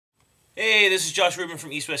Hey, this is Josh Rubin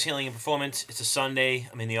from East West Healing and Performance. It's a Sunday.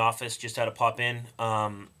 I'm in the office. Just had to pop in. I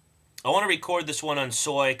want to record this one on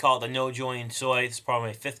soy called the No Join Soy. This is probably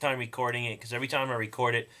my fifth time recording it because every time I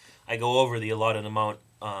record it, I go over the allotted amount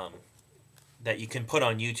that you can put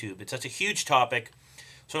on YouTube. It's such a huge topic.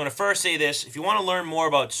 So I'm going to first say this. If you want to learn more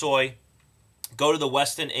about soy, go to the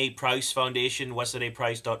Weston A. Price Foundation,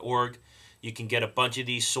 westonaprice.org. You can get a bunch of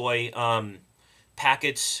these soy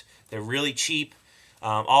packets. They're really cheap.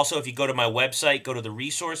 Also, if you go to my website, go to the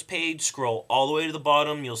resource page, scroll all the way to the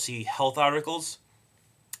bottom, you'll see health articles.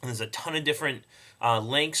 And there's a ton of different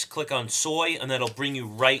links. Click on soy, and that'll bring you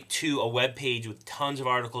right to a web page with tons of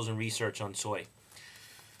articles and research on soy.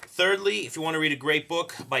 Thirdly, if you want to read a great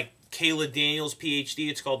book by Kayla Daniels, PhD,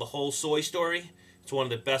 it's called The Whole Soy Story. It's one of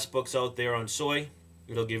the best books out there on soy.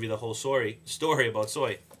 It'll give you the whole story about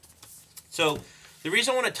soy. So the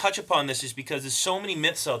reason I want to touch upon this is because there's so many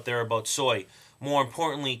myths out there about soy. More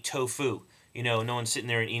importantly, tofu. You know, no one's sitting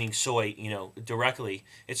there and eating soy, directly.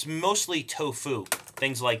 It's mostly tofu,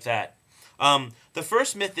 things like that. The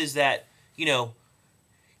first myth is that,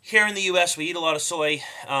 here in the U.S. we eat a lot of soy.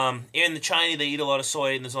 In China they eat a lot of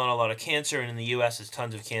soy and there's not a lot of cancer. And in the U.S. there's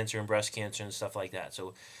tons of cancer and breast cancer and stuff like that.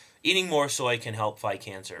 So eating more soy can help fight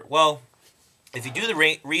cancer. Well, if you do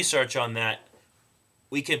the research on that,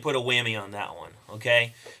 we can put a whammy on that one,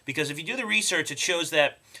 okay? Because if you do the research, it shows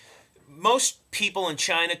that most people in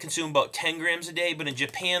China consume about 10 grams a day, but in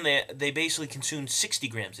Japan they basically consume 60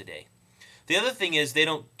 grams a day. The other thing is they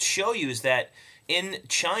don't show you is that in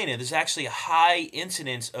China there's actually a high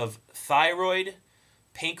incidence of thyroid,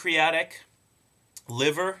 pancreatic,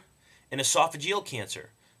 liver, and esophageal cancer.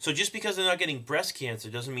 So just because they're not getting breast cancer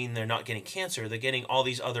doesn't mean they're not getting cancer. They're getting all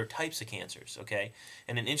these other types of cancers, okay?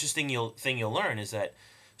 And an interesting thing you'll learn is that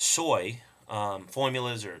soy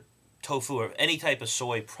formulas or tofu or any type of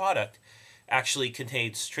soy product actually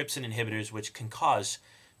contains trypsin inhibitors, which can cause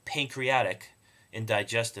pancreatic and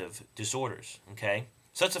digestive disorders, okay?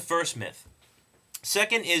 So that's the first myth.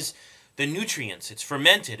 Second is the nutrients. It's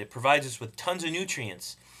fermented. It provides us with tons of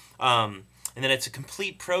nutrients. And then it's a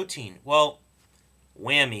complete protein. Well,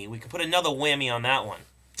 whammy. We can put another whammy on that one,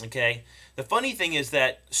 okay? The funny thing is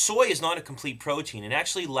that soy is not a complete protein. It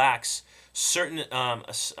actually lacks certain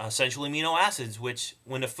essential amino acids, which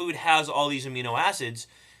when the food has all these amino acids,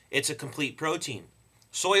 it's a complete protein.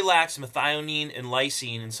 Soy lacks methionine and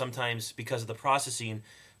lysine, and sometimes because of the processing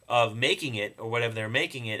of making it, or whatever they're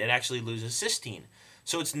making it, it actually loses cysteine.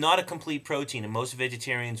 So it's not a complete protein, and most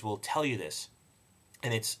vegetarians will tell you this.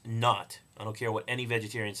 And it's not. I don't care what any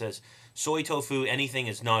vegetarian says. Soy, tofu, anything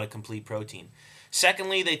is not a complete protein.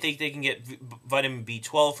 Secondly, they think they can get vitamin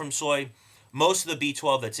B12 from soy. Most of the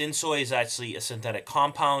B12 that's in soy is actually a synthetic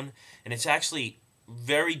compound, and it's actually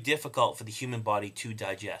very difficult for the human body to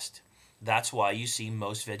digest. That's why you see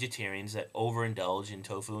most vegetarians that overindulge in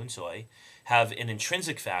tofu and soy have an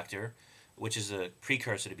intrinsic factor, which is a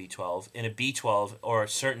precursor to B12, and a B12 or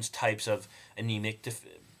certain types of anemic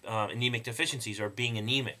deficiencies or being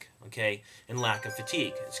anemic, okay, and lack of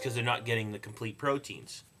fatigue. It's because they're not getting the complete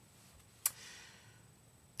proteins.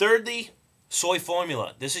 Thirdly, soy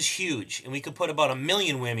formula. This is huge, and we could put about 1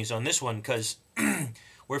 million whammies on this one because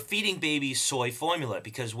we're feeding babies soy formula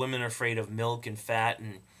because women are afraid of milk and fat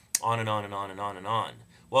and on and on and on and on and on.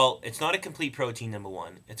 Well, it's not a complete protein, number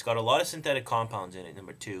one. It's got a lot of synthetic compounds in it,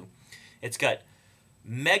 number two. It's got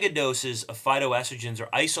mega doses of phytoestrogens or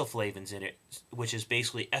isoflavones in it, which is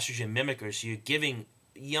basically estrogen mimickers. So you're giving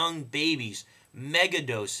young babies mega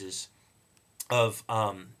doses of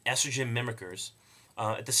estrogen mimickers.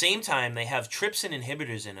 At the same time, they have trypsin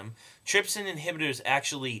inhibitors in them. Trypsin inhibitors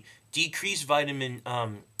actually decrease vitamin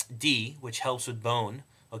D, which helps with bone,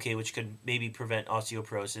 okay, which could maybe prevent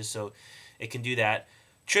osteoporosis, so it can do that.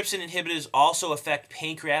 Trypsin inhibitors also affect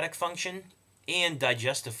pancreatic function and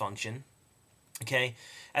digestive function, okay?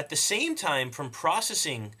 At the same time, from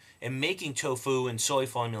processing and making tofu and soy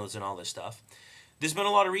formulas and all this stuff, there's been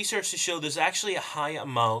a lot of research to show there's actually a high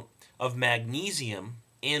amount of magnesium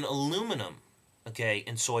and aluminum, okay,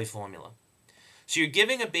 in soy formula. So you're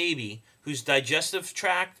giving a baby whose digestive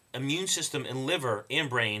tract, immune system, and liver and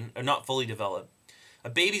brain are not fully developed. A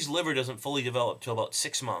baby's liver doesn't fully develop till about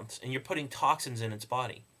 6 months, and you're putting toxins in its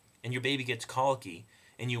body, and your baby gets colicky,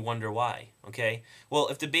 and you wonder why, okay? Well,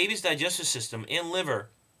 if the baby's digestive system and liver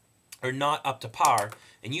are not up to par,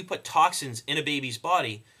 and you put toxins in a baby's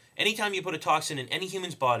body, anytime you put a toxin in any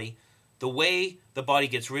human's body, the way the body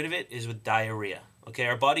gets rid of it is with diarrhea. Okay,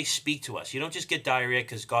 our bodies speak to us. You don't just get diarrhea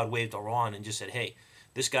because God waved a wand and just said, hey,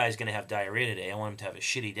 this guy's going to have diarrhea today. I want him to have a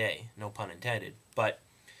shitty day. No pun intended. But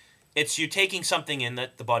it's you're taking something in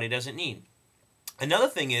that the body doesn't need. Another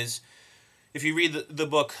thing is if you read the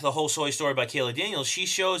book, The Whole Soy Story by Kayla Daniels, she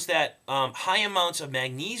shows that high amounts of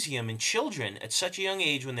magnesium in children at such a young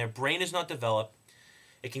age, when their brain is not developed,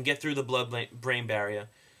 it can get through the blood-brain barrier.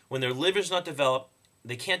 When their liver is not developed,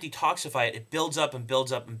 they can't detoxify it. It builds up and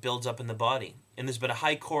builds up and builds up in the body. And there's been a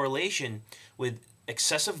high correlation with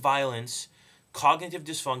excessive violence, cognitive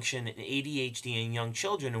dysfunction, and ADHD in young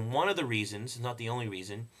children. And one of the reasons, not the only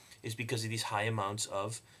reason, is because of these high amounts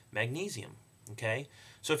of magnesium. Okay?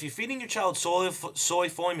 So if you're feeding your child soy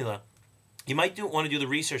formula, you might want to do the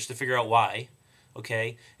research to figure out why,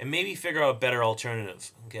 okay, and maybe figure out a better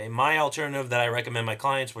alternative. Okay, my alternative that I recommend my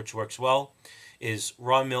clients, which works well, is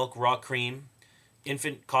raw milk, raw cream,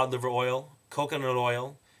 infant cod liver oil, coconut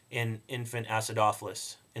oil, and infant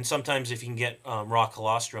acidophilus. And sometimes if you can get raw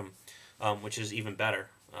colostrum, which is even better,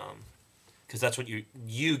 because that's what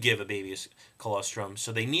you give a baby is colostrum.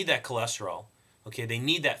 So they need that cholesterol. Okay, they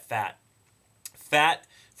need that fat. Fat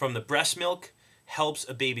from the breast milk helps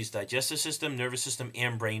a baby's digestive system, nervous system,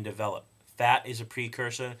 and brain develop. Fat is a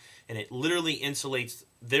precursor, and it literally insulates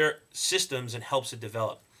their systems and helps it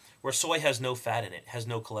develop. Where soy has no fat in it, has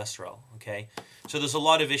no cholesterol, okay? So there's a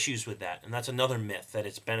lot of issues with that, and that's another myth, that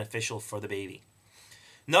it's beneficial for the baby.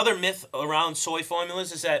 Another myth around soy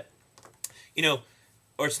formulas is that,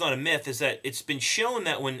 or it's not a myth, is that it's been shown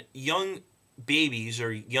that when young babies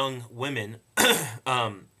or young women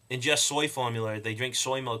ingest soy formula, they drink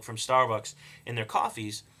soy milk from Starbucks in their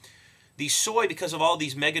coffees, the soy, because of all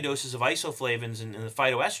these megadoses of isoflavones and the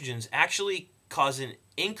phytoestrogens, actually cause an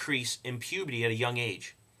increase in puberty at a young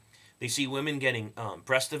age. They see women getting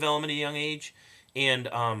breast development at a young age and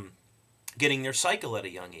getting their cycle at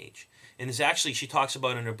a young age. And there's actually, she talks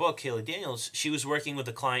about in her book, Kayla Daniels, she was working with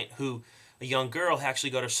a client who, a young girl, actually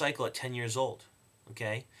got her cycle at 10 years old.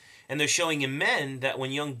 Okay? And they're showing in men that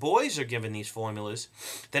when young boys are given these formulas,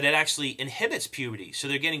 that it actually inhibits puberty. So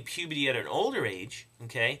they're getting puberty at an older age,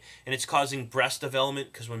 okay? And it's causing breast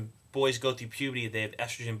development, because when boys go through puberty, they have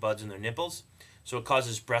estrogen buds in their nipples. So it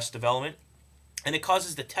causes breast development. And it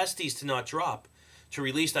causes the testes to not drop, to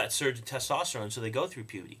release that surge of testosterone, so they go through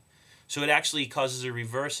puberty. So it actually causes a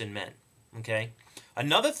reverse in men, okay?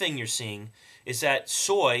 Another thing you're seeing is that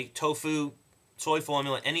soy, tofu, soy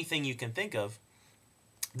formula, anything you can think of,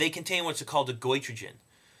 they contain what's called a goitrogen.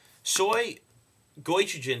 Soy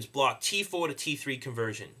goitrogens block T4 to T3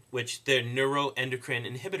 conversion, which they're neuroendocrine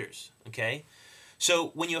inhibitors, okay?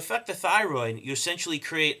 So when you affect the thyroid, you essentially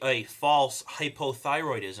create a false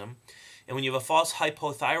hypothyroidism. And when you have a false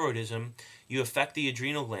hypothyroidism, you affect the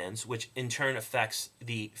adrenal glands, which in turn affects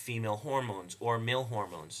the female hormones or male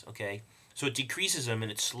hormones, okay? So it decreases them and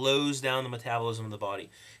it slows down the metabolism of the body.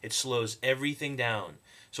 It slows everything down.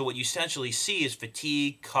 So what you essentially see is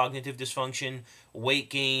fatigue, cognitive dysfunction, weight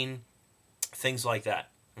gain, things like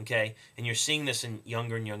that, okay? And you're seeing this in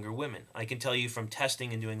younger and younger women. I can tell you from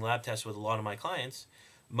testing and doing lab tests with a lot of my clients,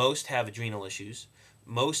 most have adrenal issues,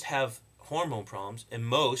 most have hormone problems, and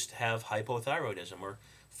most have hypothyroidism or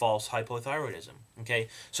false hypothyroidism, okay?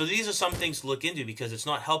 So these are some things to look into, because it's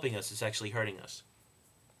not helping us, it's actually hurting us.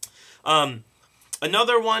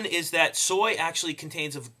 Another one is that soy actually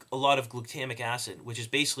contains a lot of glutamic acid, which is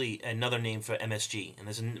basically another name for MSG. And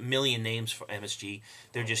there's a million names for MSG.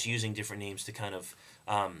 They're just using different names to kind of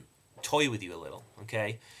toy with you a little,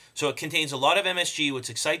 okay? So it contains a lot of MSG, which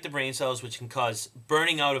excite the brain cells, which can cause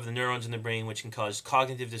burning out of the neurons in the brain, which can cause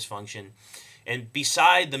cognitive dysfunction. And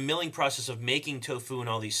beside the milling process of making tofu and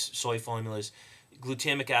all these soy formulas,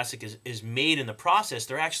 glutamic acid is made in the process.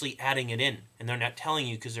 They're actually adding it in, and they're not telling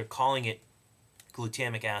you because they're calling it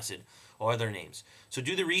glutamic acid or other names. So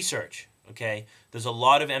do the research, okay? There's a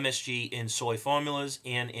lot of MSG in soy formulas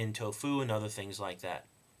and in tofu and other things like that,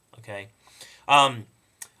 okay?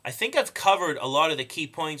 I think I've covered a lot of the key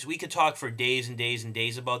points. We could talk for days and days and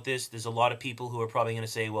days about this. There's a lot of people who are probably going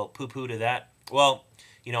to say, well, poo-poo to that. Well,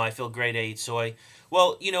 I feel great, I eat soy.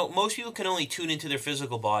 Well, most people can only tune into their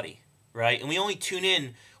physical body, right? And we only tune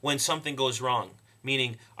in when something goes wrong,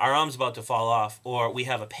 meaning our arm's about to fall off or we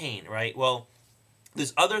have a pain, right? Well,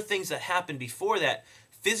 there's other things that happen before that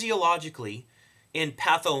physiologically and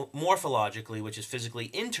pathomorphologically, which is physically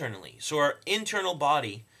internally. So our internal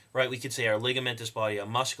body, right, we could say our ligamentous body, our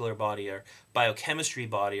muscular body, our biochemistry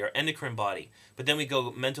body, our endocrine body. But then we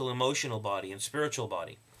go mental, emotional body, and spiritual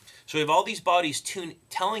body. So we have all these bodies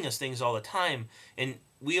telling us things all the time, and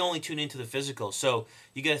we only tune into the physical. So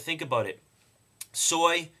you got to think about it.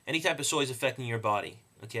 Soy, any type of soy is affecting your body.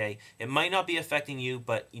 Okay, it might not be affecting you,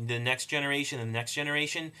 but the next generation and the next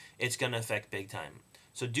generation, it's going to affect big time.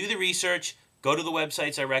 So do the research. Go to the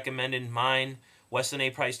websites I recommended, mine,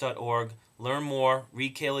 westonaprice.org. Learn more.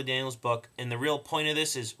 Read Kayla Daniels' book. And the real point of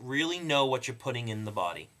this is really know what you're putting in the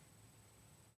body.